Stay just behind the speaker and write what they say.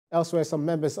Elsewhere, some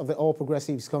members of the All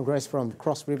Progressives Congress from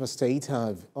Crossriver State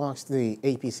have asked the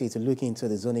APC to look into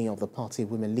the zoning of the party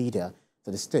women leader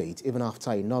to the state, even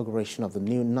after inauguration of the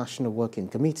new National Working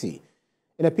Committee.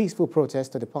 In a peaceful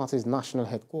protest at the party's national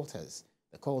headquarters,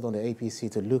 they called on the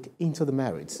APC to look into the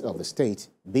merits of the state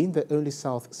being the only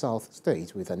South-South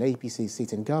state with an APC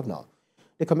sitting governor.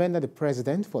 They commended the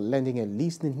president for lending a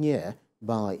listening ear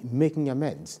by making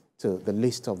amends to the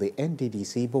list of the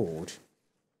NDDC board.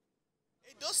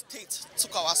 Those states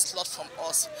took our slot from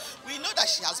us. We know that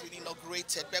she has been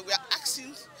inaugurated, but we are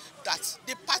asking that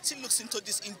the party looks into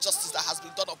this injustice that has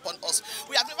been done upon us.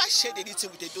 We have never shared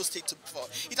anything with those states before.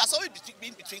 It has always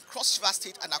been between Crossriver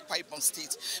State and Akwa Ibom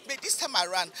State. But this time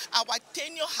around, our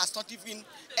tenure has not even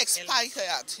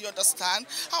expired. You understand?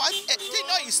 Our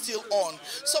tenure is still on.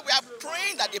 So we are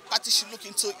praying that the party should look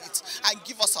into it and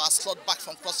give us our slot back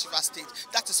from Crossriver State.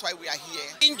 That is why we are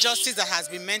here. Injustice that has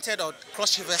been meted on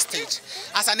Crossriver State.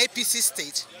 As an APC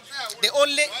state, the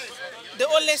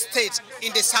only state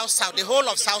in the South-South, the whole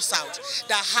of South-South,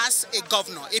 that has a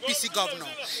governor, APC governor,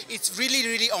 it's really,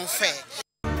 really unfair.